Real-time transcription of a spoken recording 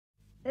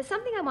There's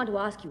something I want to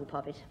ask you,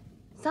 Poppet.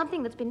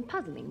 Something that's been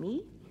puzzling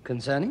me.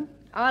 Concerning?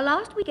 Our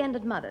last weekend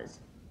at Mother's.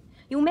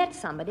 You met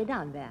somebody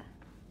down there.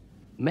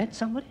 Met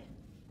somebody?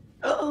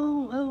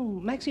 Oh,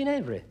 Maxine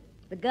Avery.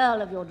 The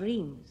girl of your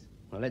dreams.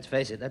 Well, let's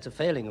face it, that's a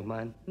failing of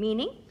mine.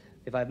 Meaning?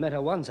 If I've met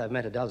her once, I've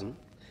met a dozen.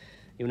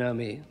 You know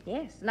me.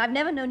 Yes, and I've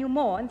never known you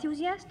more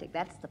enthusiastic.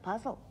 That's the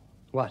puzzle.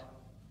 What?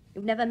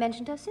 You've never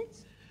mentioned her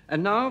since?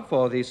 And now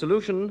for the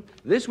solution,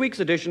 this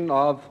week's edition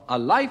of A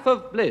Life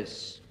of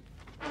Bliss.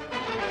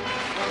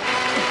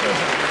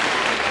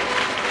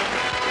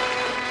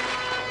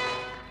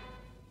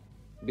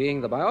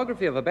 Being the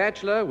biography of a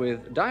bachelor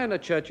with Diana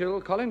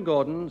Churchill, Colin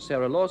Gordon,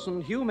 Sarah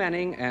Lawson, Hugh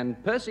Manning,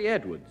 and Percy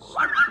Edwards.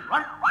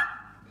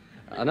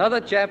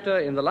 Another chapter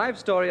in the life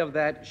story of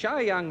that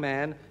shy young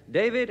man,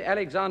 David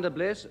Alexander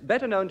Bliss,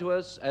 better known to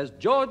us as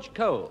George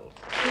Cole.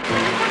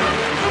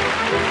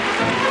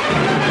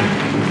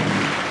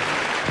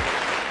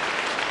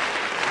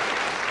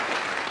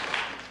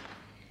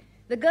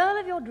 The girl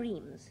of your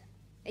dreams.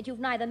 That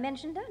you've neither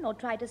mentioned her nor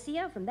tried to see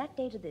her from that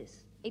day to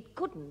this. It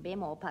couldn't be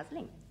more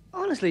puzzling.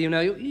 Honestly, you know,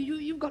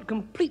 you've got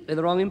completely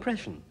the wrong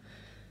impression.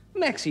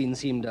 Maxine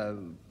seemed a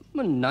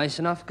nice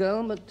enough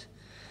girl, but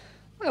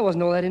I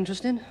wasn't all that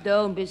interested.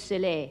 Don't be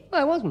silly.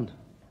 I wasn't.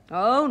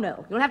 Oh,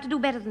 no. You'll have to do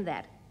better than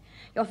that.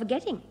 You're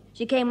forgetting.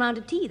 She came round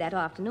to tea that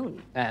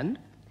afternoon. And?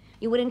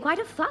 You were in quite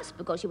a fuss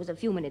because she was a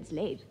few minutes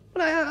late.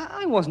 Well,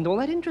 I wasn't all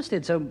that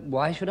interested, so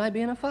why should I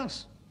be in a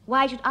fuss?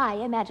 Why should I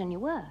imagine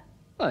you were?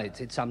 Well,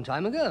 it's some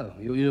time ago.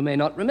 You may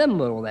not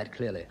remember all that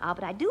clearly. Ah,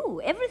 but I do.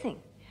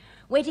 Everything.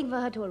 Waiting for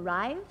her to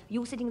arrive,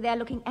 you sitting there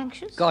looking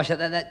anxious. Gosh,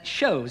 that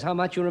shows how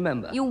much you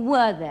remember. You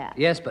were there.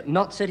 Yes, but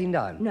not sitting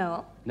down.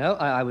 No? No,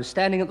 I was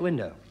standing at the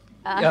window.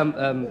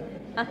 How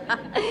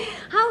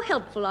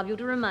helpful of you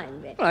to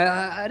remind me.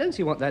 I don't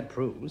see what that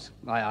proves.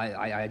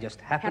 I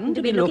just happened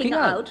to be looking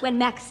out when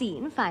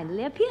Maxine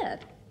finally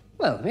appeared.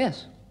 Well,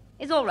 yes.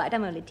 It's all right,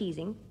 I'm only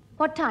teasing.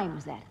 What time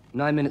was that?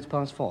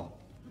 4:09.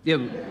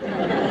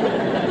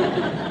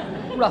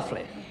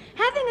 Roughly.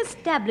 Having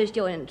established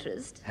your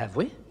interest... Have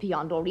we?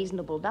 Beyond all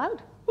reasonable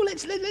doubt. Well,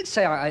 let's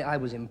say I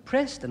was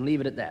impressed and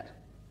leave it at that.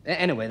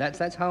 Anyway,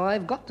 that's how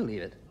I've got to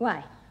leave it.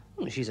 Why?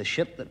 Well, she's a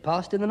ship that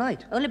passed in the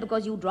night. Only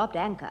because you dropped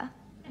anchor.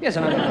 Yes,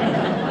 and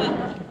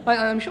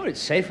I'm sure it's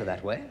safer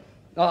that way.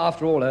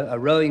 After all, a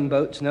rowing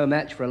boat's no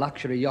match for a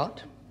luxury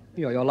yacht.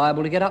 You're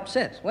liable to get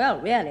upset. Well,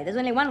 really, there's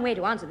only one way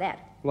to answer that.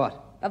 What?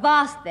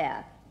 Avast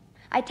there.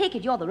 I take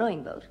it you're the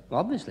rowing boat.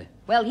 Obviously.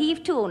 Well,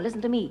 heave to and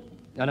listen to me.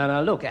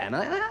 No, look, Anne,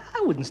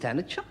 I wouldn't stand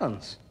a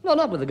chance.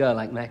 Not with a girl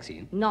like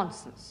Maxine.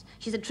 Nonsense.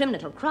 She's a trim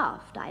little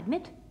craft, I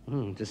admit.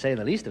 To say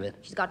the least of it.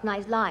 She's got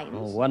nice lines.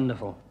 Oh,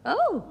 wonderful.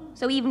 Oh,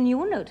 so even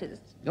you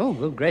noticed. Oh,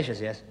 good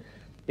gracious, yes.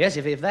 Yes,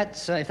 if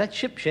that's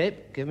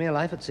ship-shape, give me a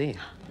life at sea.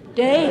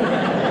 Dave!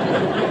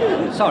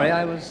 Sorry,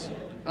 I was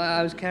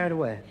carried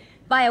away.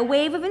 By a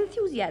wave of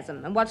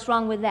enthusiasm. And what's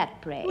wrong with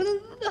that, pray? Well,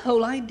 the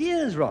whole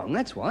idea's wrong,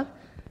 that's what.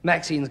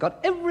 Maxine's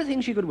got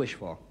everything she could wish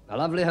for. A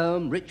lovely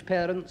home, rich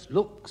parents,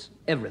 looks,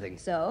 everything.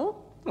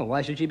 So? Well,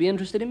 why should she be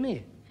interested in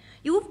me?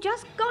 You've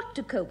just got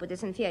to cope with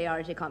this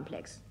inferiority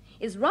complex.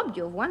 It's robbed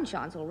you of one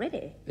chance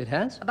already. It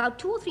has? About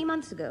 2 or 3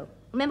 months ago.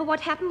 Remember what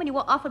happened when you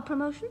were offered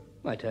promotion?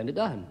 I turned it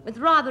down. With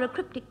rather a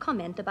cryptic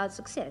comment about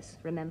success,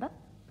 remember?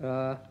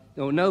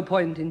 No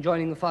point in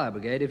joining the fire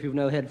brigade if you've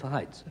no head for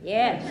heights.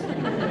 Yes.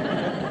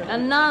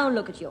 And now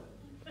look at you.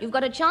 You've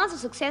got a chance of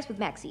success with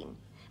Maxine.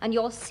 And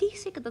you're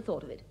seasick at the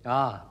thought of it.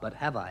 Ah, but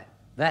have I?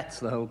 That's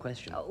the whole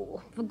question. Oh,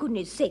 for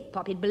goodness sake,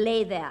 Poppy,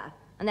 belay there.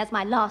 And that's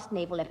my last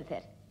naval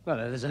epithet. Well,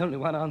 there's only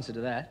one answer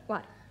to that.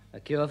 What? A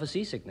cure for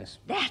seasickness.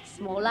 That's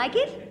more like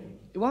it.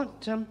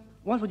 What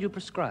would you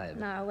prescribe?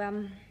 Now,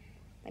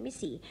 let me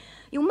see.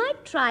 You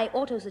might try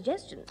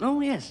auto-suggestion.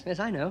 Oh, yes,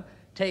 I know.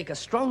 Take a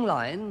strong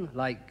line,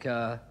 like,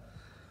 David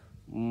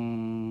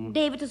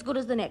as good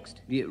as the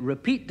next. You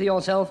repeat to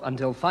yourself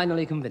until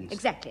finally convinced.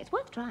 Exactly. It's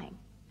worth trying.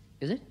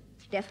 Is it?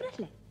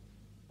 Definitely.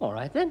 All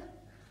right, then.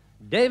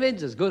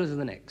 David's as good as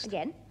the next.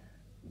 Again?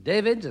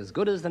 David's as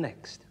good as the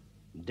next.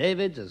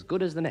 David's as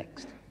good as the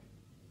next.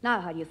 Now,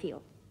 how do you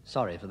feel?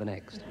 Sorry for the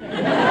next.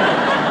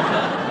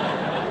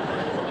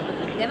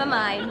 Never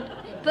mind.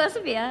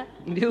 Persevere.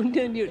 Do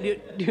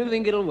you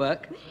think it'll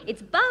work?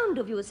 It's bound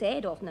if you say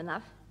it often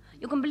enough.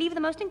 You can believe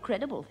the most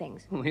incredible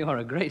things. Well, you're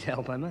a great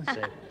help, I must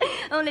say.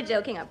 Only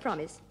joking, I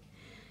promise.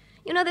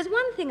 You know, there's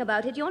one thing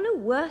about it. You're no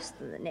worse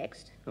than the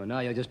next. Oh, now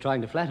you're just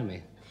trying to flatter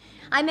me.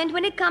 I meant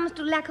when it comes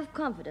to lack of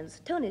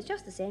confidence. Tony's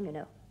just the same, you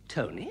know.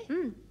 Tony?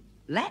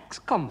 Lacks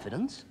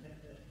confidence?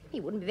 He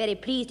wouldn't be very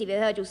pleased if he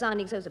heard you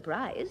sounding so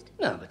surprised.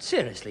 No, but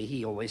seriously,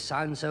 he always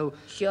sounds so...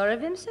 Sure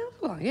of himself?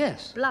 Well,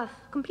 yes. Bluff.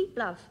 Complete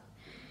bluff.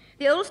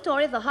 The old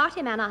story of the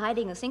hearty man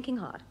hiding a sinking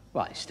heart.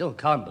 Well, I still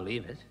can't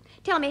believe it.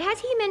 Tell me, has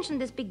he mentioned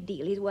this big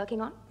deal he's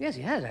working on? Yes,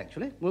 he has,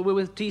 actually. We're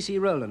with T.C.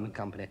 Rowland and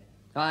Company.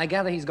 I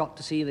gather he's got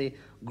to see the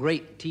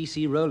great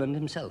T.C. Rowland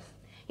himself.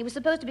 He was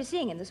supposed to be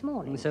seeing him this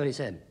morning. And so he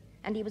said.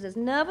 And he was as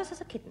nervous as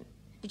a kitten.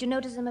 Did you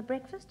notice him at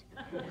breakfast?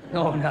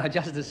 Oh, now,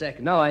 just a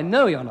second. No, I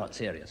know you're not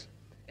serious.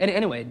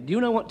 Anyway, do you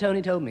know what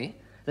Tony told me?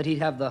 that he'd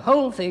have the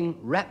whole thing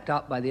wrapped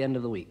up by the end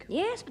of the week.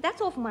 Yes, but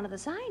that's often one of the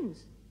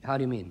signs. How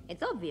do you mean?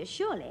 It's obvious,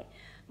 surely.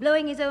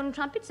 Blowing his own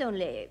trumpet's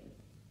only,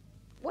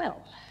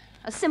 well,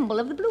 a symbol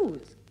of the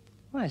blues.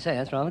 Well, I say,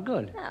 that's rather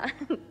good.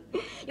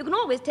 You can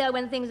always tell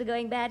when things are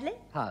going badly.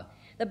 How?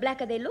 The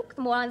blacker they look,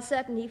 the more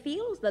uncertain he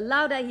feels, the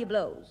louder he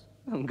blows.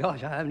 Oh,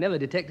 gosh, I've never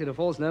detected a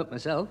false note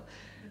myself.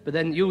 But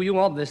then you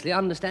obviously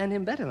understand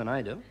him better than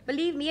I do.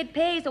 Believe me, it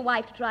pays a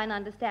wife to try and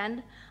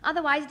understand.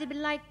 Otherwise, it'd be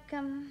like,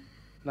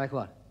 Like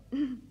what?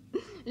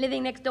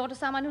 living next door to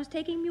someone who's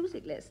taking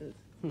music lessons.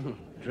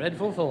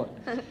 Dreadful thought.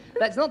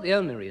 That's not the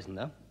only reason,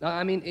 though.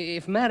 I mean,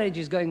 if marriage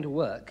is going to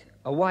work,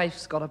 a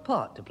wife's got a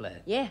part to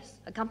play. Yes,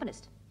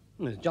 accompanist.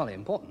 It's jolly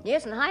important.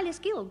 Yes, and highly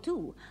skilled,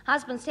 too.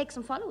 Husbands take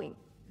some following.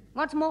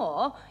 What's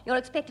more, you're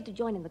expected to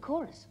join in the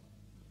chorus.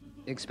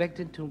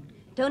 Expected to...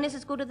 Tony's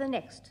as good as the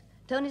next.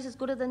 Tony's as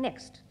good as the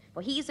next.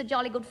 For he's a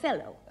jolly good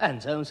fellow.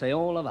 And so say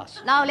all of us.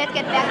 Now, let's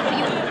get back to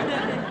you.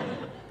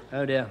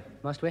 Oh, dear.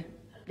 Must we?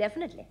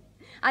 Definitely.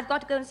 I've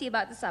got to go and see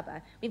about the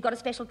supper. We've got a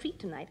special treat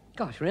tonight.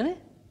 Gosh, really?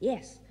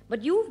 Yes,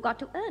 but you've got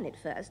to earn it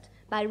first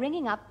by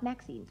ringing up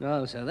Maxine.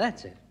 Oh, so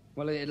that's it.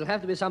 Well, it'll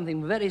have to be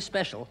something very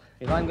special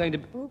if I'm going to...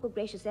 Oh, good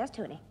gracious, there's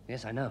Tony.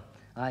 Yes, I know.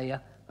 I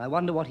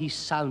wonder what he's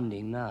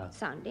sounding now.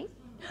 Sounding?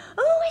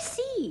 Oh, I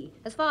see.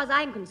 As far as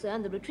I'm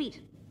concerned, the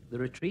retreat. The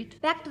retreat?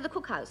 Back to the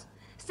cookhouse.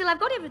 Still, I've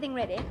got everything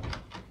ready.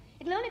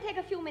 It'll only take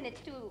a few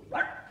minutes to...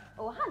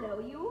 Oh, hello,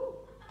 you.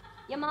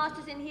 Your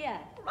master's in here.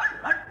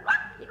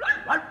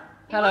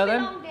 Hello,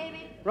 then. Long,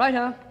 David.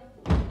 Right-o.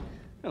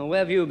 Oh, where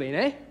have you been,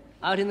 eh?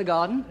 Out in the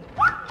garden?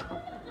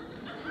 Oh,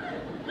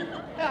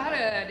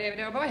 hello, David,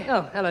 old boy.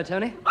 Oh, hello,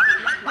 Tony.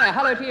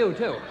 Hello to you,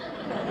 too.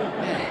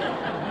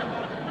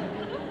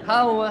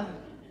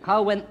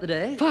 How went the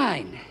day?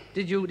 Fine.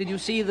 Did you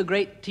see the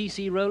great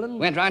T.C. Rowland?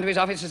 Went round to his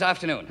office this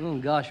afternoon. Oh,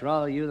 gosh,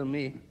 rather you than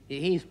me.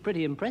 He's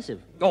pretty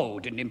impressive. Oh,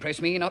 didn't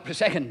impress me, not for a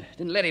second.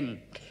 Didn't let him.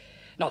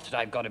 Not that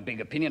I've got a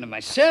big opinion of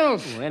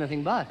myself. Oh,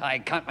 anything but. I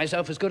count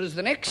myself as good as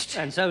the next.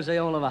 And so say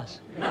all of us.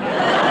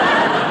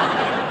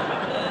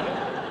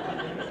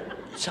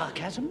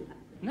 Sarcasm?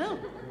 No.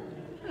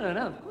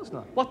 No, of course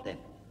not. What then?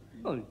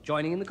 Oh,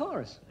 joining in the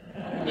chorus.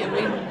 You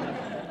mean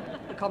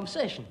the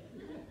conversation.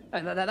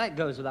 And that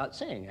goes without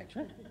saying,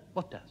 actually.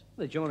 What does?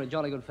 That you're a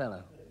jolly good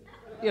fellow.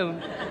 You're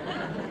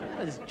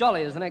as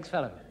jolly as the next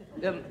fellow.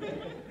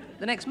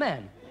 The next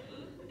man.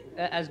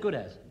 As good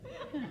as.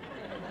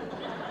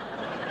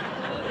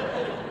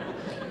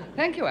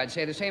 Thank you. I'd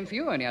say the same for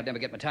you, only I'd never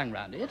get my tongue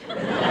round it.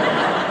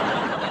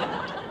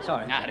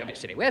 Sorry. Nah, don't be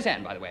silly. Where's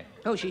Anne, by the way?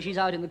 Oh, she's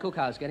out in the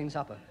cookhouse getting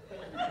supper.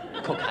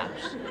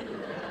 Cookhouse?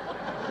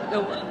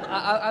 No,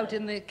 out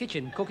in the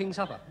kitchen cooking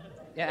supper.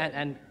 Yeah,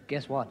 and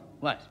guess what?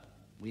 What?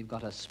 We've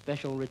got a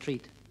special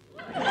retreat.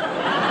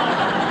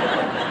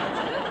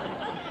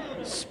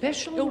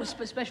 Special? Oh,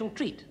 special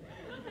treat.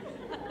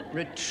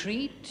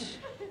 Retreat,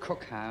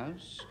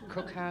 cookhouse,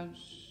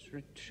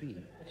 retreat.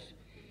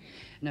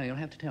 No, you'll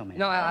have to tell me.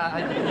 No,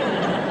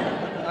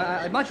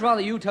 I'd much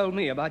rather you told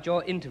me about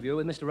your interview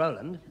with Mr.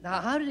 Rowland. Now,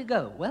 how did it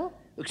go? Well?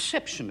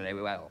 Exceptionally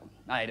well.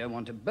 I don't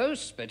want to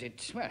boast, but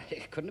it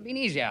couldn't have been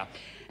easier.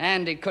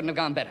 And it couldn't have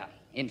gone better.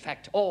 In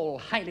fact, all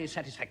highly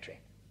satisfactory.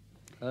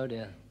 Oh,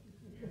 dear.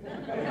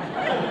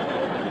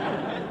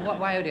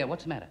 Why, oh dear,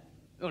 what's the matter?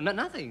 Oh,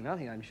 nothing,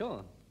 I'm sure.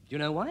 Do you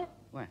know why?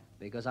 Why?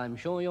 Because I'm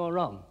sure you're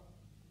wrong.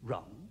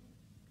 Wrong?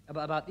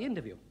 About the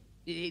interview.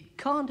 It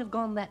can't have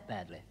gone that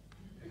badly.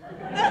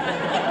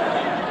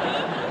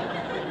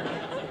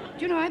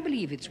 Do you know, I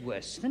believe it's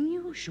worse than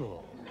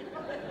usual.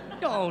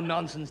 Oh,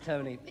 nonsense,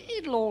 Tony.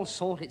 It'll all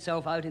sort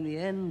itself out in the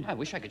end. I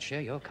wish I could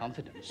share your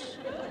confidence.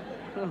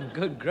 Oh,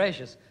 good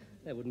gracious.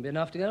 There wouldn't be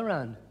enough to go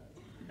around.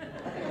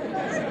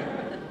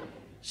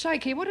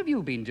 Psyche, what have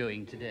you been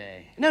doing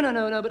today? No,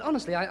 but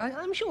honestly,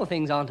 I'm sure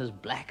things aren't as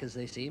black as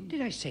they seem.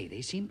 Did I say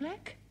they seem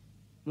black?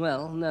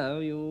 Well,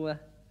 no, you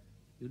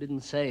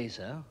didn't say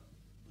so.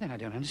 Then I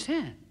don't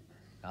understand.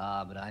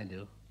 Ah, but I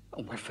do.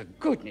 Oh, well, for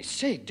goodness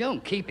sake,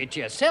 don't keep it to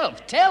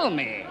yourself. Tell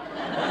me.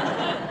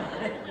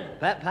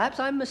 Perhaps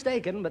I'm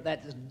mistaken, but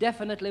that's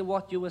definitely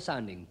what you were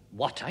sounding.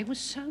 What I was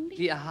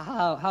sounding? Yeah,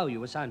 how you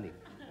were sounding.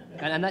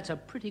 And that's a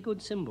pretty good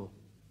symbol.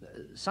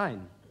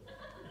 Sign.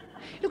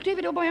 Look,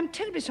 David, oh boy, I'm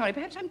terribly sorry.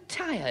 Perhaps I'm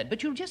tired,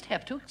 but you'll just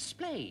have to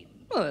explain.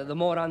 Well, the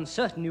more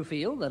uncertain you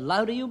feel, the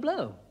louder you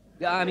blow.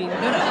 I mean... No.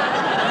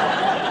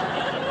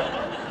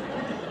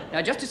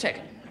 Now, just a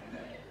second.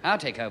 I'll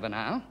take over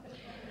now.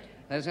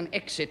 There's an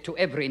exit to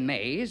every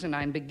maze, and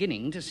I'm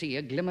beginning to see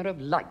a glimmer of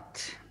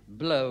light.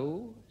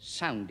 Blow,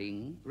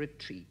 sounding,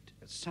 retreat.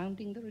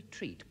 Sounding the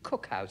retreat.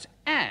 Cookhouse.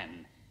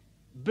 Anne.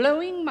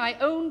 Blowing my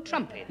own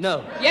trumpet.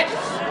 No. Yes.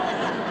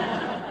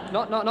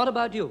 Not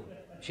about you.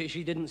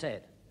 She didn't say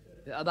it.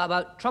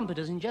 About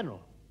trumpeters in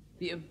general.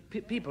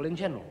 People in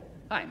general.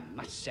 I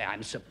must say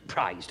I'm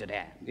surprised at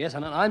Anne. Yes,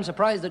 and I'm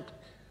surprised at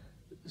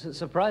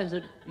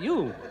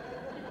you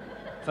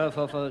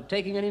for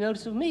taking any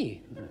notice of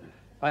me.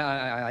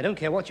 I don't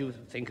care what you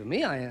think of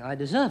me. I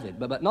deserve it,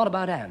 but not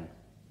about Anne.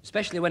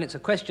 Especially when it's a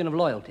question of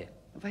loyalty.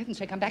 For heaven's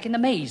sake, I'm back in the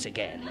maze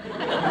again.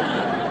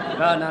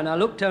 Now,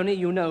 look, Tony,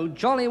 you know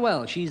jolly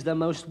well she's the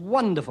most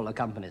wonderful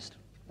accompanist.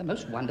 The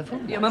most wonderful?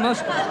 Yeah, my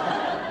most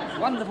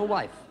wonderful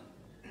wife.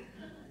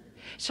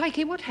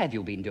 Psyche, what have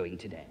you been doing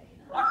today?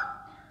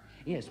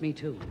 Yes, me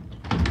too.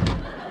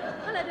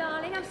 Hello,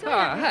 darling. I'm so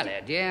happy.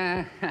 Hello,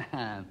 dear.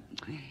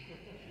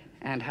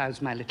 And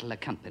how's my little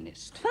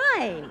accompanist?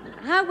 Fine.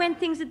 How went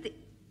things at the...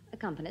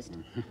 accompanist?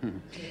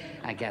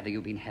 I gather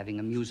you've been having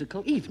a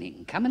musical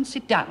evening. Come and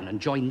sit down and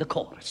join the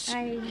chorus.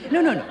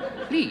 No.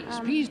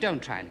 Please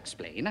don't try and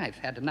explain. I've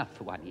had enough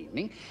for one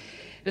evening.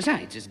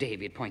 Besides, as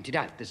David pointed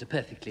out, there's a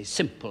perfectly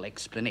simple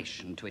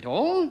explanation to it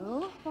all.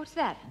 Oh, what's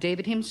that?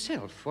 David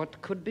himself.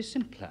 What could be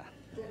simpler?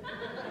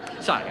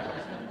 Sorry,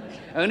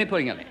 only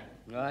pulling a leg.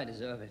 I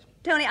deserve it.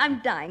 Tony,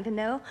 I'm dying to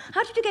know.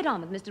 How did you get on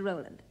with Mr.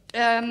 Rowland?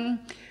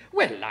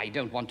 Well, I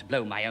don't want to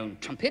blow my own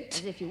trumpet.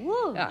 As if you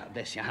would. Ah,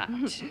 bless your heart.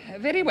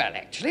 Very well,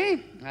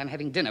 actually. I'm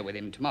having dinner with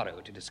him tomorrow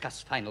to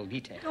discuss final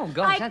details. Oh,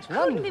 gosh, that's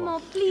wonderful. I couldn't be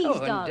more pleased,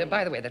 Oh, darling. and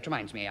by the way, that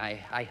reminds me,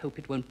 I hope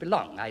it won't be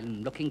long.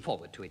 I'm looking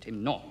forward to it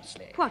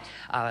enormously. What?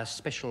 Our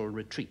special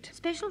retreat.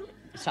 Special?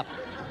 Supper.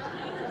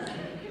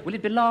 Will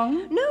it be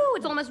long? No,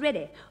 it's almost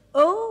ready.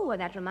 Oh,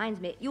 and that reminds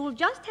me. You'll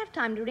just have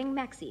time to ring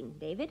Maxine,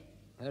 David.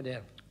 Oh,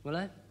 dear. Will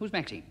I? Who's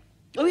Maxine?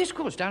 Oh, yes, of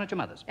course, down at your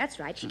mother's. That's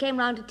right. She came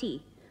round to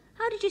tea.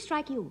 How did she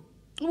strike you?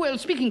 Well,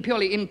 speaking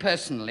purely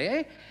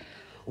impersonally,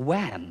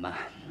 wham.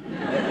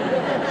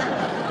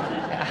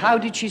 How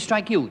did she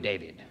strike you,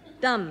 David?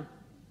 Dumb.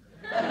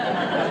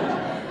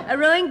 A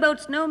rowing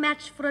boat's no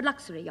match for a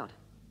luxury yacht.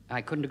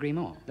 I couldn't agree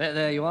more.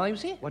 There you are, you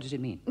see? What does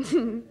it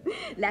mean?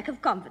 Lack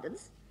of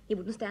confidence. He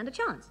wouldn't stand a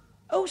chance.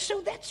 Oh,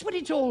 so that's what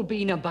it's all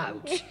been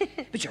about.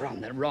 But you're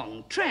on the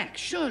wrong track.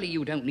 Surely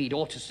you don't need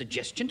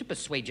autosuggestion to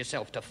persuade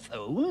yourself to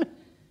phone.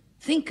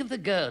 Think of the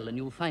girl and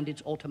you'll find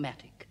it's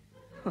automatic.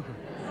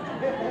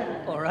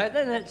 All right,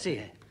 then, let's see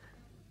it.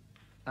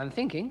 I'm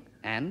thinking.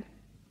 And?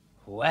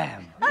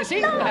 Wham. You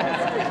see?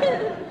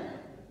 Know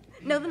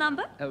the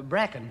number?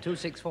 Bracken,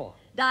 264.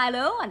 Dial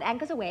O and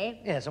anchors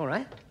away. Yes, all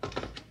right.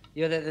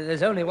 Yeah,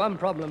 there's only one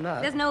problem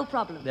now. There's no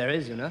problem. There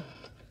is, you know.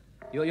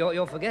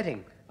 You're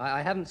forgetting.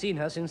 I haven't seen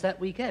her since that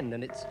weekend,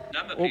 and it's...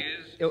 Number, please.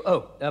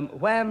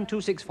 Wham,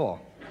 264.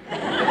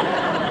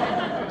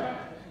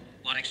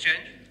 What exchange?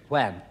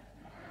 Wham.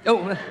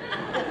 Oh,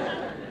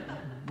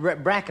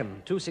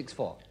 Bracken,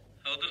 264.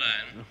 Hold the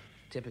line.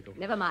 Typical.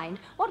 Never mind.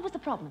 What was the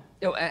problem?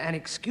 Oh, an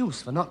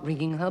excuse for not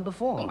ringing her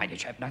before. Oh, my dear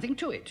chap, nothing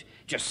to it.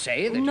 Just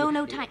say that No,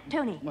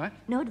 Tony. What?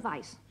 No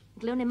advice.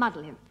 It'll only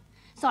muddle him.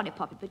 Sorry,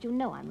 Poppy, but you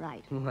know I'm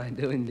right. Oh, I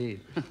do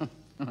indeed.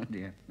 Oh,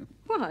 dear.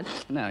 What?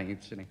 No,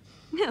 it's silly.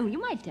 No, you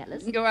might tell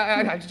us. No,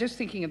 I was just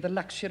thinking of the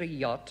luxury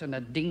yacht and a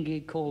dinghy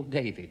called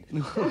David.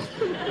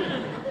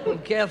 Be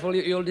careful,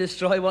 you'll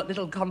destroy what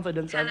little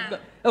confidence I've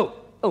got.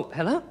 Oh,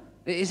 hello?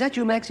 Is that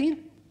you,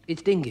 Maxine?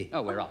 It's Dingy.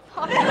 Oh, we're off.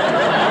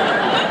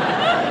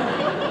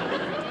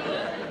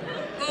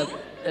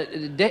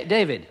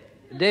 David.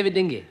 David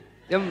Dingy.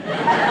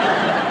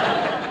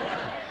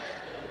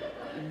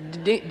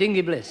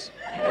 Dingy Bliss.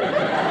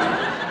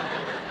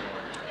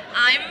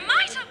 I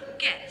might have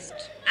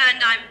guessed,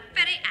 and I'm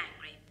very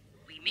angry.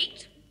 We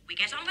meet, we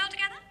get on well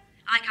together.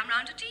 I come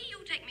round to tea, you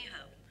take me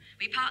home.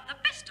 We part the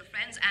best of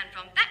friends, and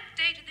from that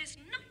day to this,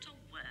 not a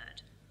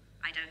word.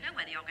 I don't know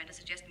whether you're going to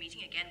suggest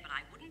meeting again, but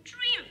I wouldn't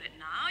dream of it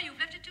now. You've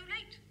left it too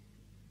late.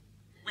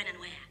 When and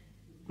where?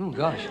 Oh,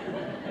 gosh.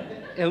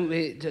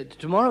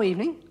 Tomorrow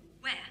evening?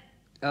 Where?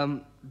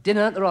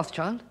 Dinner at the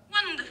Rothschild.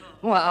 Wonderful.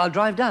 Oh, I'll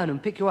drive down and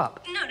pick you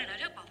up. No,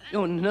 don't bother.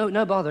 Oh,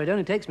 no bother. It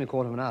only takes me a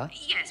quarter of an hour.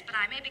 Yes, but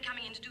I may be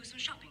coming in to do some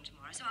shopping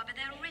tomorrow, so I'll be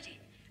there already.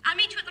 I'll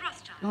meet you at the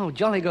Rothschild. Oh,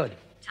 jolly good.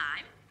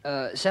 Time?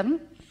 7?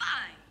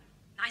 Fine.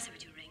 Nice of you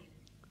to ring.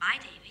 Bye,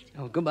 David.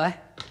 Oh, goodbye.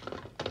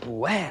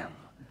 Wham!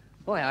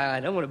 Boy, I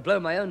don't want to blow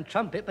my own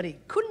trumpet, but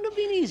it couldn't have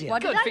been easier.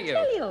 What Good did for I you.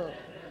 tell you?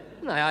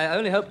 I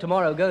only hope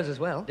tomorrow goes as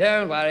well.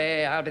 Don't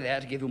worry, I'll be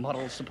there to give you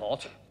moral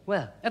support.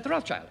 Where? At the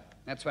Rothschild.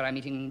 That's where I'm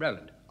meeting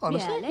Roland.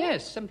 Honestly? Really?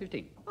 Yes,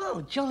 7:15.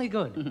 Oh, jolly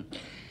good.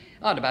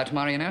 Odd about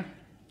tomorrow, you know.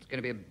 It's going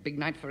to be a big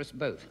night for us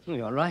both. Oh,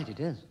 you're right, it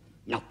is.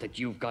 Not that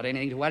you've got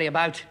anything to worry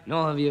about.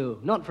 Nor have you.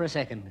 Not for a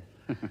second.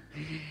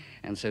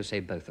 And so say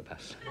both of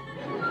us.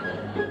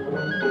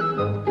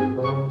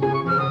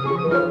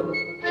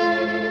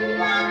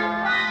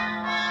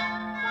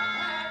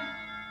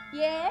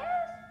 Yes?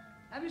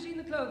 Have you seen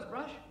the clothes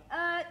brush?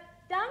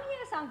 Down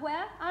here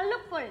somewhere. I'll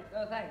look for it.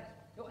 Oh, thanks.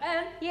 Oh,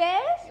 Anne?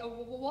 Yes?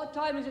 What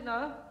time is it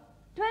now?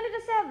 20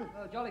 to 7.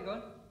 Oh, jolly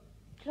good.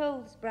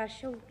 Clothes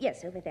brush. Oh,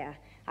 yes, over there.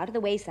 Out of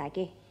the way,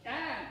 Psyche.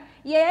 Anne,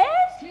 Yes?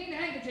 clean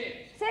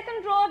handkerchiefs.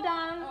 Second drawer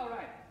down. All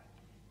right.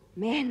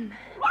 Men.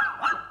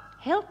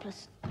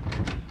 Helpless.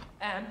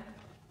 Anne?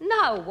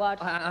 Now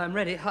what? I'm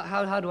ready.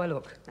 How do I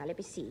look? Now, let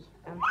me see.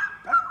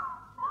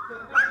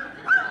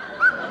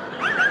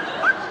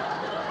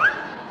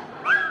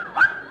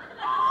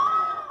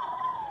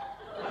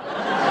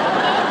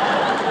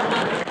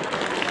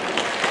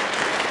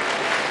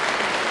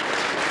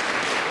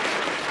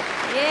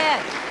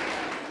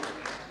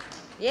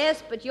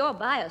 Yes, but you're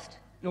biased.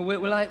 No,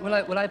 will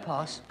I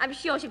pass? I'm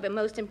sure she'll be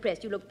most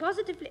impressed. You look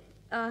positively...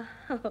 oh,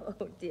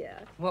 dear.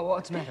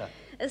 What's the matter?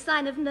 A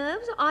sign of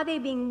nerves, or are they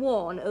being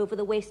worn over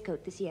the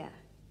waistcoat this year?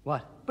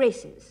 What?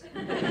 Braces.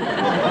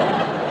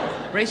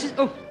 Braces?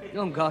 Oh,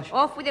 gosh.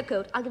 Off with your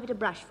coat. I'll give it a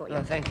brush for you.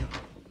 Oh, thank you.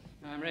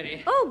 I'm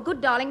ready. Oh, good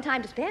darling.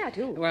 Time to spare,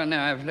 too. Well, no,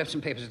 I've left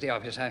some papers at the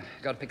office. I've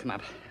got to pick them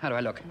up. How do I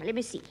look? Well, let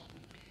me see.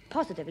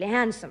 Positively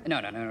handsome.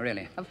 No,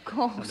 really. Of Oh,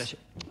 course. bless you.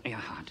 Your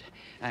heart.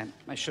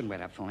 I shouldn't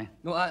wait up for me.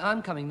 No,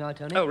 I'm coming now,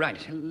 Tony. Oh, right.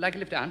 Like a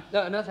lift down?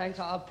 No, thanks.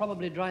 I'll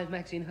probably drive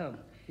Maxine home.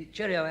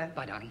 Cheerio, Anne.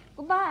 Bye, darling.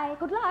 Goodbye.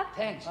 Good luck.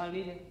 Thanks. I'll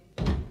need you.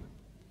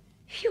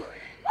 Phew.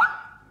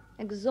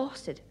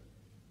 Exhausted.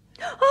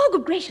 Oh,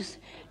 good gracious.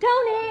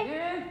 Tony!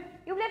 Yeah?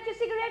 You've left your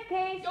cigarette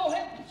case. Oh,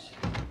 heavens.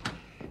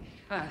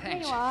 Ah, thanks. There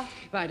you are.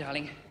 Bye,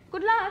 darling.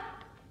 Good luck.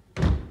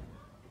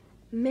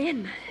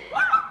 Men.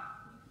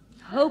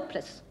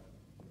 Hopeless.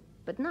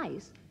 But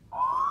nice.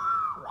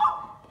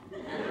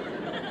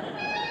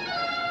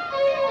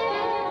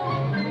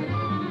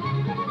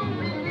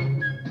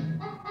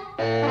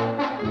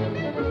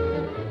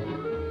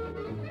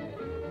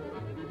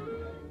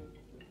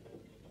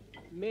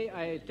 May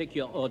I take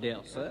your order,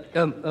 sir?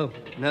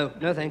 No,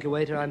 thank you,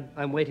 waiter.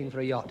 I'm waiting for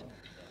a yacht.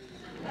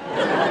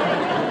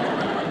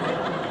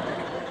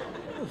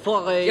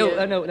 For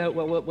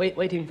a...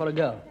 waiting for a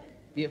girl.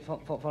 Yeah,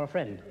 for a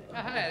friend.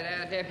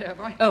 Hello there,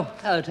 boy. Oh,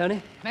 hello,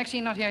 Tony.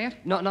 Maxine not here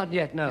yet? Not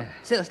yet, no.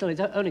 Still,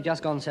 it's only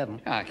just gone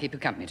 7. Ah, keep her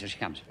company till she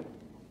comes.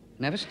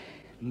 Nervous?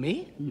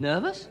 Me?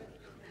 Nervous?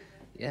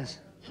 Yes.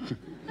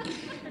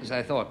 As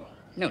I thought.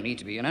 No need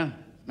to be, you know.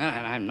 No,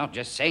 and I'm not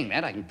just saying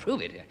that. I can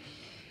prove it.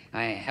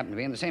 I happen to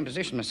be in the same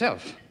position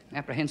myself.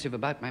 Apprehensive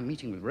about my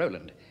meeting with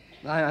Roland.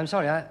 I'm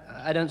sorry,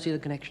 I don't see the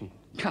connection.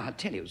 I'll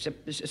tell you.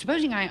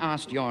 Supposing I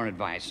asked your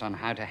advice on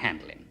how to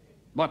handle him,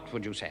 what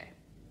would you say?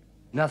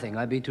 Nothing.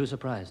 I'd be too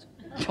surprised.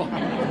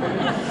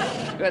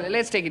 Well,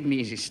 let's take it in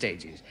easy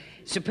stages.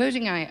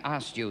 Supposing I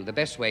asked you the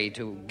best way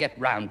to get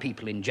round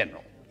people in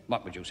general,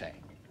 what would you say?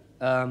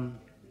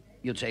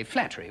 You'd say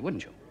flattery,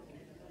 wouldn't you?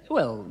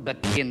 Well,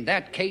 But in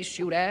that case,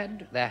 you'd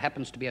add, there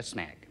happens to be a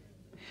snag.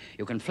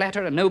 You can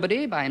flatter a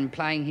nobody by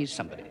implying he's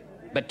somebody.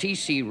 But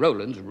T.C.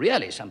 Rowland's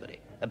really somebody.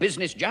 A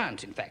business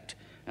giant, in fact.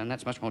 And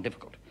that's much more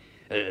difficult.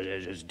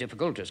 As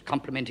difficult as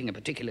complimenting a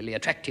particularly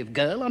attractive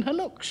girl on her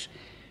looks.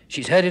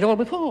 She's heard it all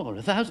before,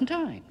 1,000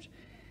 times.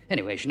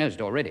 Anyway, she knows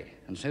it already,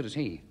 and so does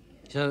he.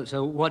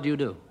 so what do you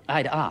do?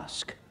 I'd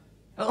ask.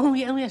 Oh,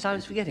 yes, I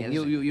was forgetting.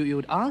 Yes.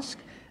 You'd ask,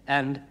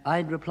 and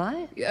I'd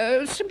reply?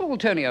 Simple,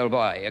 Tony, old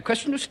boy. A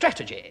question of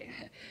strategy.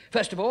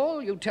 First of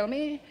all, you tell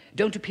me,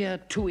 don't appear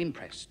too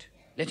impressed.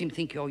 Let him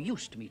think you're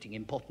used to meeting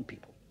important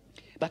people.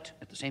 But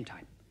at the same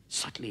time,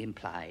 subtly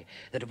imply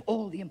that of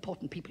all the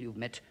important people you've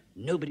met,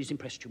 nobody's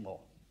impressed you more.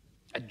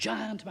 A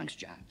giant amongst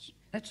giants.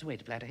 That's the way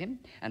to flatter him.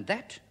 And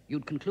that,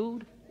 you'd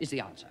conclude, is the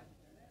answer.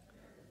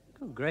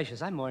 Good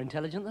gracious, I'm more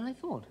intelligent than I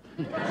thought.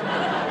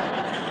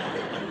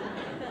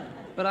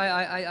 But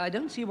I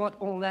don't see what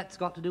all that's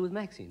got to do with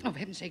Maxine. Oh, for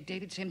heaven's sake,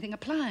 David, same thing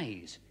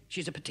applies.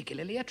 She's a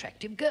particularly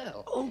attractive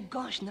girl. Oh,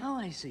 gosh, now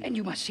I see. And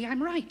you must see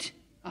I'm right.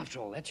 After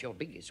all, that's your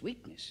biggest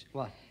weakness.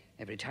 What?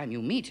 Every time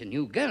you meet a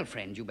new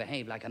girlfriend, you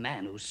behave like a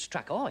man who's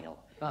struck oil.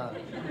 Oh.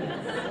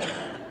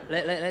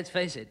 Let's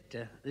face it,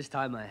 this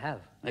time I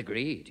have.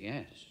 Agreed,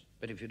 yes.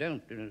 But if you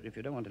don't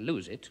want to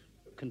lose it,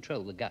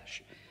 control the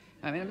gush.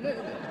 I mean,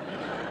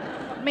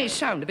 it may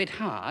sound a bit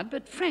hard,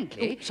 but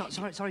frankly... Oh,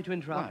 sorry to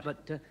interrupt,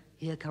 but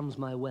here comes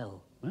my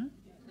well. Huh?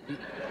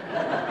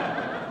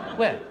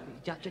 Where?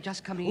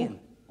 Just coming in.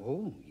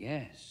 Oh,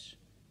 yes.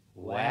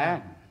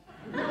 Wham.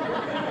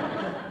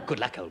 Good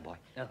luck, old boy.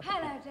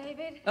 Hello,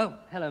 David. Oh,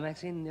 hello,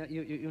 Maxine.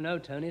 You know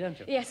Tony, don't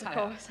you? Yes, of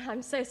course.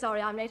 I'm so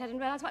sorry I'm late. I didn't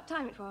realise what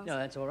time it was. No,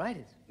 that's all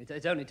right.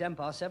 It's only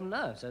 7:10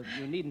 now, so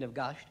you needn't have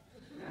gushed.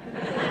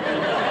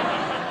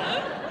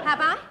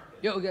 Have I?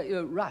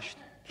 You're rushed.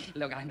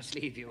 Look, I must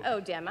leave you. Oh,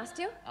 dear, must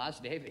you?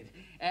 Ask David.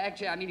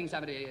 Actually, I'm meeting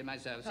somebody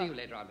myself. See you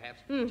later on,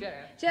 perhaps.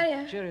 Cheerio.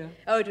 Cheerio. Cheerio.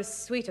 Oh, it was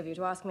sweet of you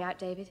to ask me out,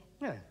 David.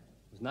 Yeah, it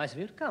was nice of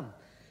you to come.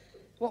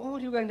 What are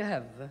you going to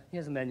have?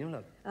 Here's the menu,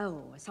 look.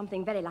 Oh,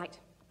 something very light.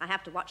 I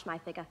have to watch my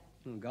figure.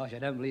 Oh, gosh, I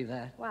don't believe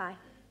that. Why?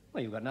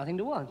 Well, you've got nothing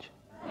to watch.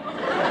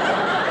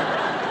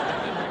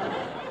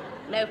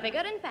 No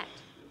figure, in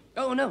fact.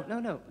 Oh, no,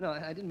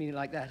 I didn't mean it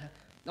like that.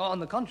 No, on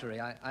the contrary,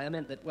 I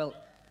meant that, well,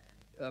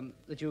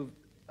 that you've...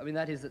 I mean,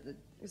 that is that...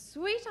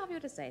 Sweet of you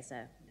to say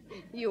so.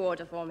 You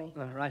order for me.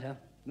 Righto.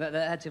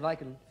 That's if I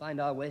can find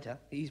our waiter.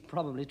 He's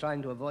probably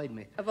trying to avoid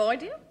me.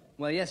 Avoid you?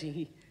 Well, yes,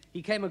 he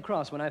came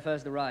across when I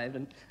first arrived,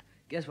 and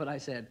guess what I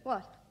said?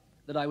 What?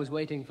 That I was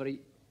waiting for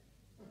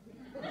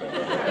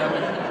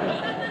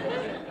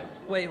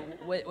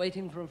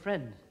waiting for a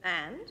friend.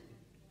 And?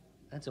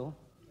 That's all.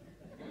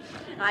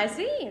 I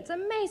see. It's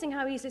amazing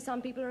how easily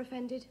some people are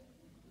offended.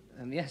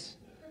 Yes.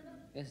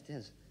 Yes, it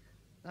is.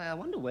 I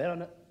wonder where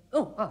on...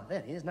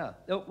 there he is now.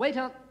 Oh, wait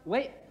up.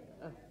 Wait.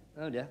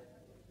 Oh, dear.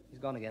 He's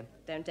gone again.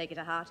 Don't take it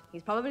to heart.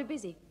 He's probably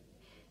busy.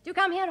 Do you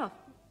come here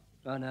often?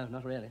 Oh, no,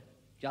 not really.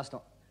 Just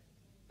not.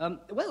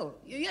 Well,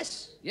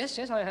 yes,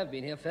 I have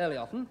been here fairly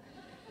often.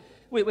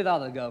 With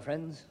other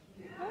girlfriends.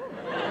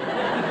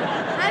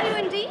 Have you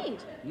indeed?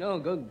 No,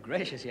 good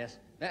gracious, yes.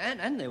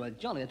 And they were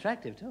jolly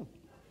attractive, too.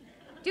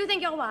 Do you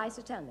think you're wise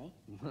to tell me?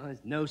 Well,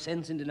 there's no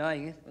sense in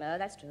denying it. No,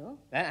 that's true.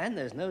 And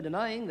there's no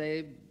denying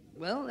they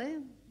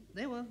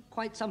were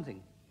quite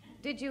something.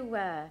 Did you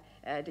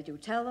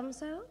tell them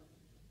so?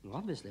 Well,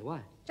 obviously,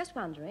 why? Just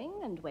wondering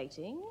and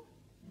waiting.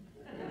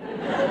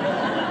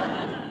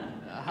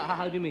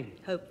 How do you mean?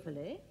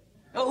 Hopefully.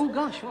 Oh,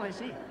 gosh, I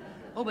see.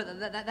 Oh, but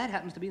that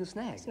happens to be the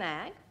snag.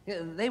 Snag?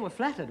 Yeah, they were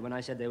flattered when I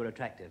said they were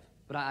attractive.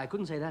 But I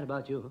couldn't say that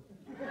about you.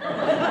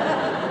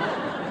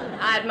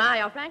 I admire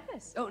your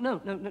frankness. Oh, no,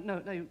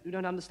 you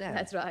don't understand.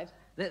 That's right.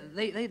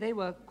 They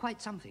were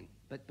quite something,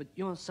 but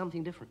you're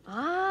something different.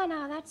 Ah,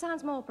 now that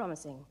sounds more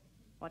promising.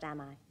 What am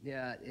I?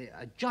 Yeah,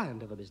 a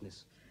giant of a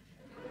business.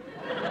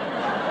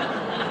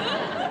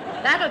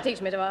 That'll teach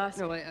me to ask.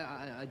 No,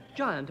 a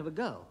giant of a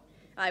girl.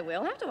 I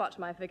will have to watch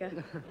my figure.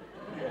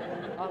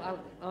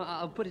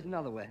 I'll put it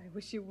another way. I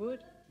wish you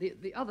would.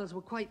 The others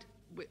were quite...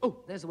 Oh,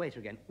 there's the waiter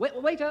again.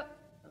 Waiter!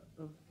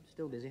 Oh,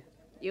 still busy.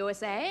 You were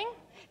saying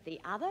the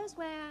others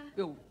were...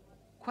 Oh,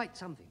 quite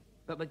something.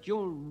 But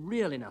you're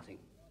really nothing.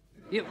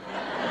 You...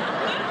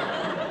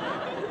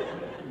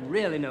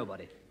 really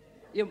nobody.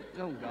 You...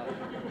 Oh, God.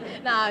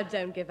 Now,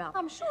 don't give up.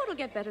 I'm sure it'll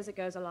get better as it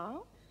goes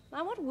along.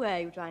 Now, what were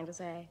you trying to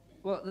say?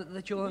 Well,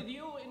 that you're... With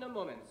you in a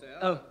moment, sir.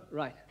 Oh,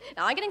 right.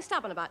 Now, I'm getting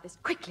stubborn about this.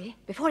 Quickly,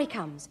 before he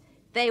comes.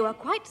 They were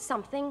quite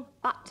something,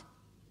 but...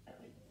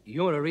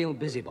 You're a real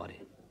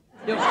busybody.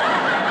 You're...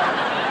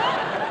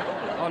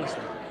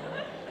 Honestly.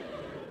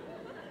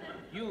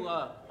 You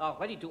are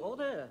ready to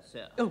order,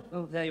 sir. Oh,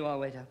 there you are,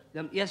 waiter.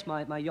 Yes,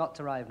 my yacht's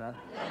arrived now.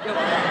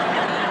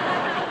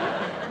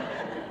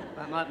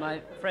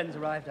 my friend's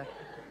arrived.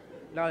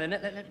 Now then,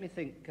 let me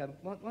think.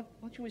 What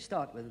shall we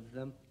start with?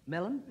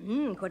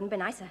 Melon? Couldn't be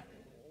nicer.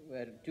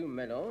 Well, 2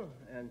 melon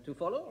and 2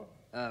 follow.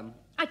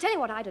 I tell you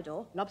what I'd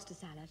adore. Lobster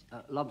salad.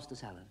 Lobster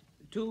salad.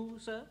 2,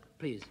 sir.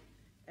 Please.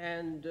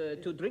 And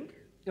 2 drink.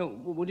 Oh,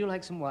 would you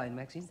like some wine,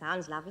 Maxine?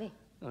 Sounds lovely.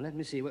 Oh, let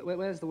me see.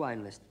 Where's the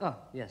wine list? Oh,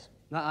 yes.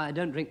 No, I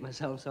don't drink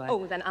myself, so I...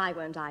 Oh, then I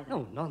won't either.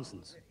 Oh,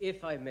 nonsense.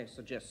 If I may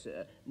suggest,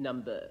 sir,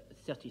 number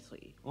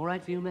 33. All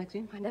right for you,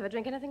 Maxine? I never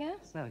drink anything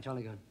else. No,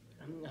 jolly good.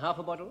 Half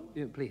a bottle?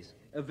 Yeah, please.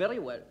 Very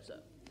well, sir.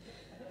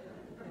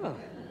 Well,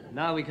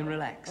 now we can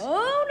relax.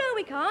 Oh, no,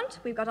 we can't.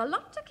 We've got a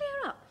lot to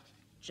clear up.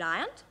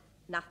 Giant,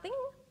 nothing,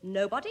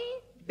 nobody,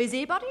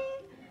 busybody.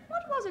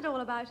 What was it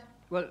all about?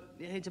 Well,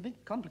 it's a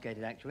bit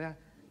complicated, actually.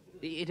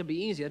 It'd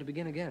be easier to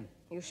begin again.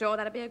 You sure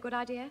that'd be a good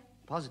idea?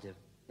 Positive.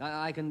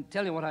 I can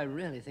tell you what I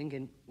really think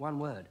in one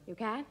word. You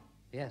can?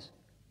 Yes.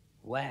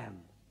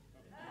 Wham.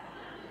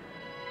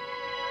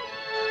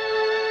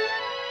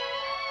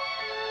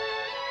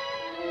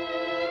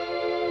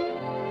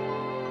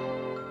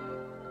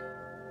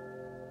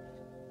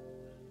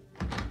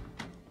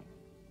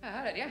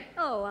 Hello, dear.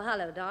 Oh,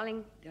 hello,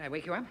 darling. Did I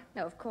wake you up?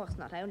 No, of course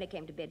not. I only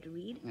came to bed to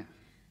read. Yeah.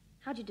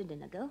 How'd your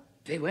dinner go?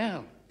 Very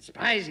well.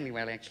 Surprisingly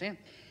well, actually.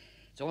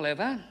 It's all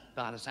over,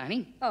 bar the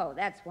signing. Oh,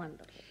 that's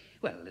wonderful.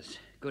 Well, as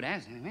good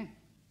as, anyway.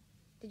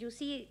 Did you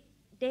see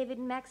David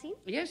and Maxine?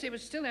 Yes, it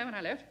was still there when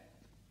I left.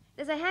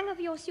 There's a hanger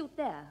for your suit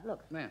there.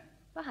 Look. Where?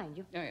 Behind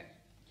you. Oh, yes.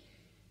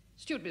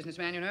 Astute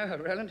businessman, you know,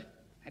 Roland.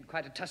 Had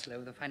quite a tussle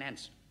over the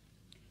finance.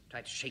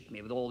 Tried to shake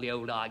me with all the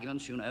old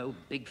arguments, you know.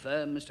 Big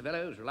firm, Mr.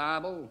 Fellows,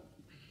 reliable.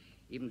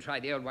 Even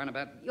tried the old one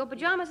about... Your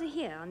pajamas are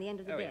here on the end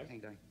of the Oh, bed. yeah,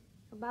 thank you.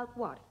 About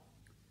what?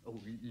 Oh,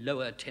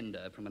 lower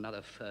tender from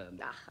another firm.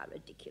 Ah, how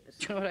ridiculous.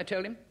 Do you know what I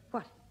told him?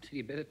 What?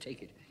 You'd better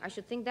take it. I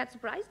should think that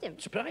surprised him.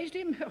 Surprised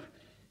him? Oh,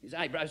 his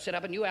eyebrows set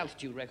up a new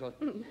altitude record.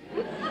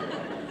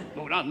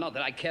 Oh, not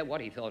that I care what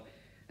he thought.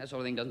 That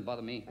sort of thing doesn't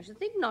bother me. I should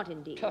think not,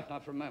 indeed. Oh,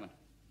 not for a moment.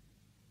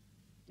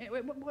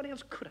 Anyway, what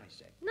else could I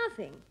say?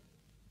 Nothing.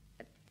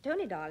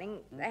 Tony,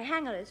 darling, the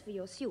hanger is for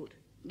your suit.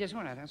 Yes,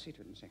 all right, I'll see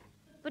to it in a second.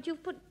 But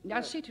you've put...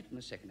 I'll see to it in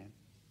a second, Anne.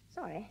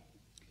 Sorry.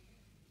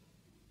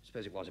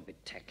 Suppose it was a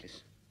bit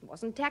tactless. It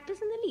wasn't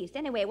tactless in the least.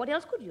 Anyway, what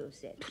else could you have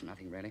said?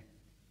 Nothing, really.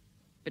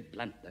 Bit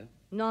blunt, though.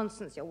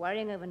 Nonsense. You're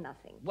worrying over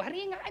nothing.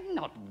 Worrying? I'm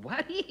not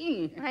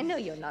worrying. I know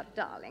you're not,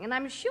 darling, and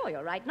I'm sure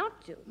you're right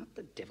not to. What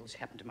the devil's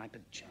happened to my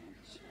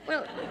pajamas?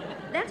 Well,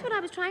 that's what I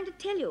was trying to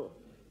tell you.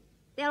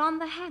 They're on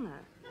the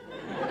hanger.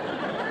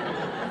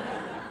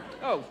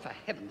 Oh, for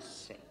heaven's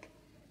sake.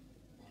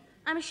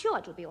 I'm sure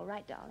it'll be all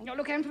right, darling. No,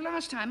 look, Anne, for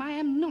last time, I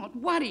am not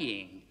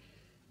worrying.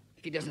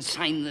 If he doesn't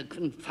sign the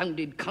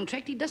confounded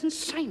contract, he doesn't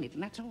sign it,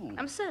 and that's all.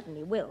 I'm certain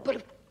he will.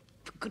 But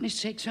for goodness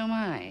sake, so am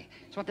I.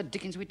 So what the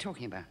dickens are we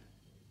talking about?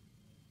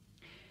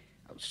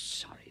 Oh,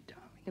 sorry,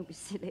 darling. Don't be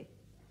silly.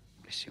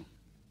 Bless you.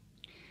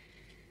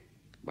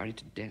 Worried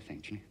to death,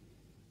 actually.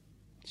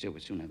 Still, we'll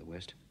soon know the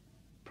worst.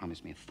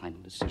 Promise me a final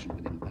decision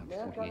within about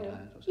 48 hours.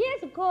 Or so.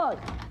 Yes, of course.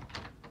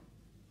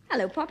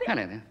 Hello, Poppy.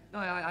 Hello there. No,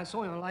 I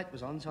saw your light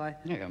was on, so I...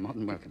 There you go, more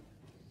than welcome.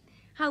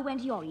 How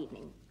went your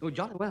evening? Oh,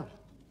 jolly well.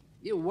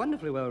 Yeah,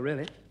 wonderfully well,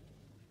 really.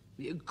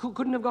 You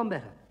couldn't have gone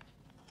better.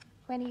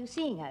 When are you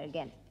seeing her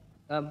again?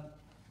 Well,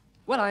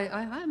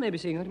 I may be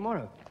seeing her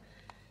tomorrow.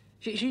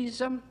 She's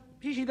going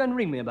to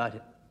ring me about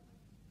it.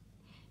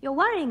 You're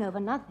worrying over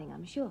nothing,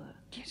 I'm sure.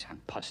 Yes,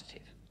 I'm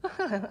positive.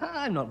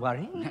 I'm not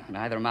worrying. No,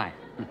 neither am I.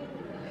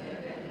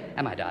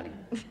 Am I, darling?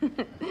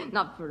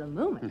 Not for a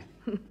moment.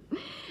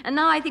 And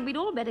now I think we'd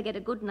all better get a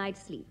good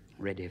night's sleep.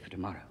 Ready for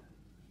tomorrow.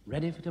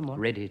 Ready for tomorrow?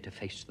 Ready to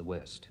face the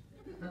worst.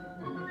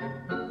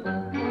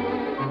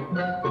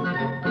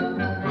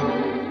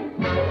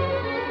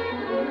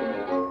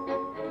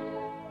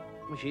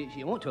 Well,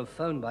 she ought to have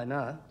phoned by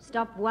now.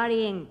 Stop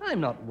worrying. I'm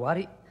not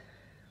worried.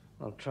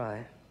 I'll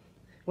try.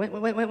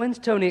 When's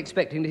Tony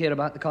expecting to hear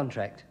about the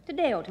contract?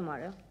 Today or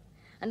tomorrow.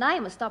 And I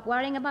must stop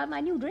worrying about my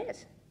new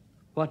dress.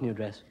 What new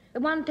dress? The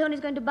one Tony's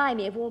going to buy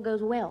me if all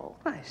goes well.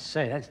 I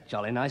say, that's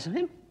jolly nice of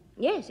him.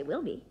 Yes, it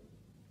will be.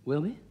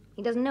 Will we?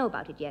 He doesn't know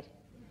about it yet.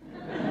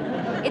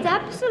 It's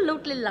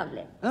absolutely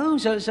lovely. Oh,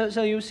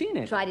 so you've seen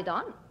it? Tried it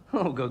on.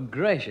 Oh, good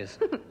gracious.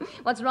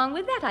 What's wrong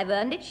with that? I've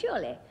earned it,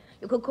 surely.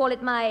 You could call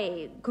it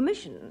my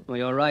commission. Well,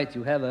 you're right.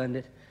 You have earned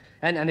it.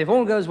 And if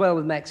all goes well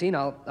with Maxine,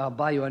 I'll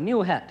buy you a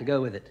new hat to go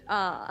with it.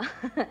 Ah,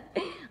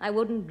 I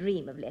wouldn't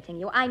dream of letting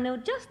you. I know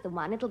just the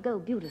one. It'll go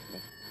beautifully.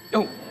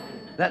 Oh,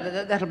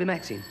 that'll be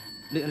Maxine.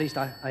 At least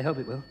I hope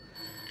it will.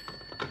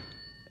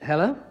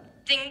 Hello?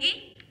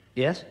 Dinghy?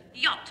 Yes?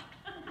 Yacht.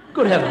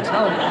 Good heavens,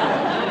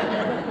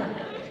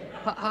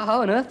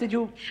 how on earth did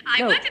you... I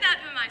know? worked it out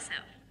for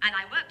myself, and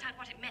I worked out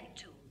what it meant,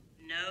 too.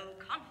 No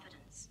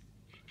confidence.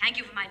 Thank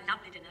you for my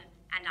lovely dinner,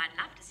 and I'd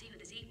love to see you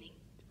this evening.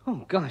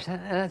 Oh, gosh,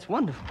 that's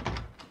wonderful.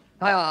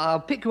 I'll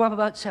pick you up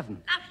about 7.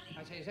 Lovely.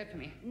 I say, is that for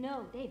me?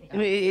 No, David. I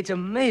mean, it's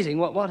amazing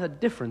what a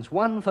difference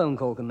one phone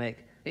call can make.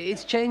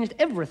 It's changed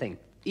everything,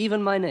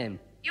 even my name.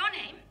 Your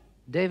name?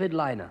 David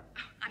Liner.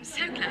 Oh, I'm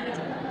so glad.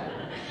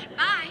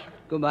 Bye.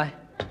 Goodbye.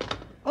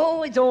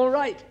 Oh, it's all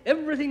right.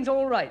 Everything's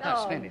all right.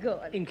 Oh, splendid. Good.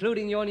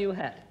 Including your new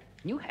hat.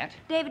 New hat?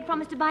 David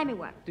promised to buy me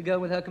one. To go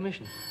with her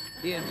commission.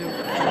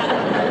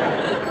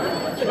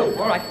 Oh,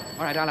 all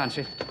right, I'll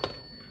answer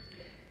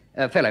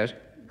it. Fellows.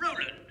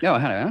 Roland. Oh,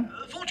 hello.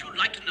 Thought you'd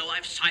like to know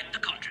I've signed the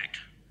contract.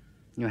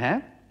 You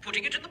have?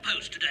 Putting it in the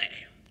post today.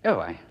 Oh,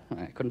 I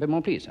couldn't be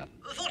more pleased, sir.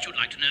 Thought you'd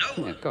like to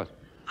know. Yeah, of course.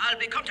 I'll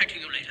be contacting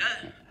you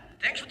later.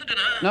 Thanks for the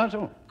dinner. No, it's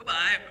all.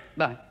 Goodbye.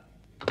 Bye.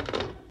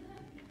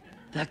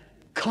 The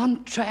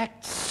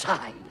contract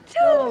signed.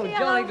 Oh,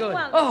 jolly good.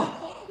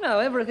 Oh, No,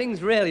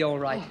 everything's really all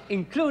right,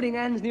 including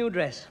Anne's new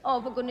dress.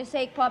 Oh, for goodness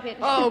sake, Pop it.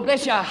 oh,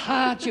 bless your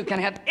heart. You can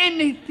have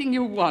anything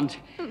you want.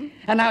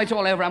 And now it's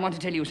all over. I want to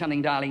tell you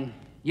something, darling.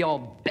 You're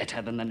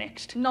better than the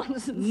next.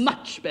 Nonsense.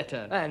 Much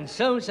better. And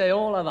so say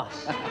all of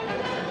us.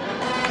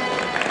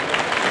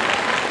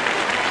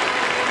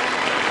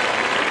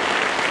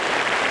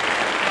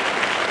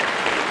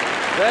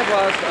 That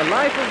was A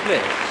Life of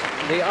Bliss.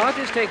 The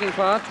artists taking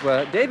part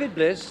were David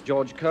Bliss,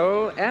 George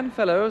Cole, Anne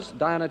Fellows,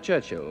 Diana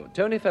Churchill,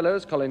 Tony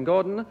Fellows, Colin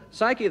Gordon,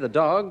 Psyche the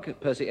dog,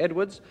 Percy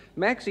Edwards,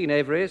 Maxine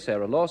Avery,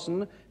 Sarah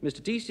Lawson,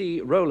 Mr.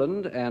 T.C.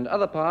 Rowland, and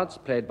other parts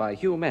played by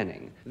Hugh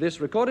Manning.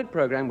 This recorded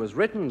program was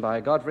written by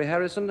Godfrey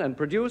Harrison and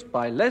produced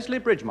by Leslie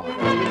Bridgemont.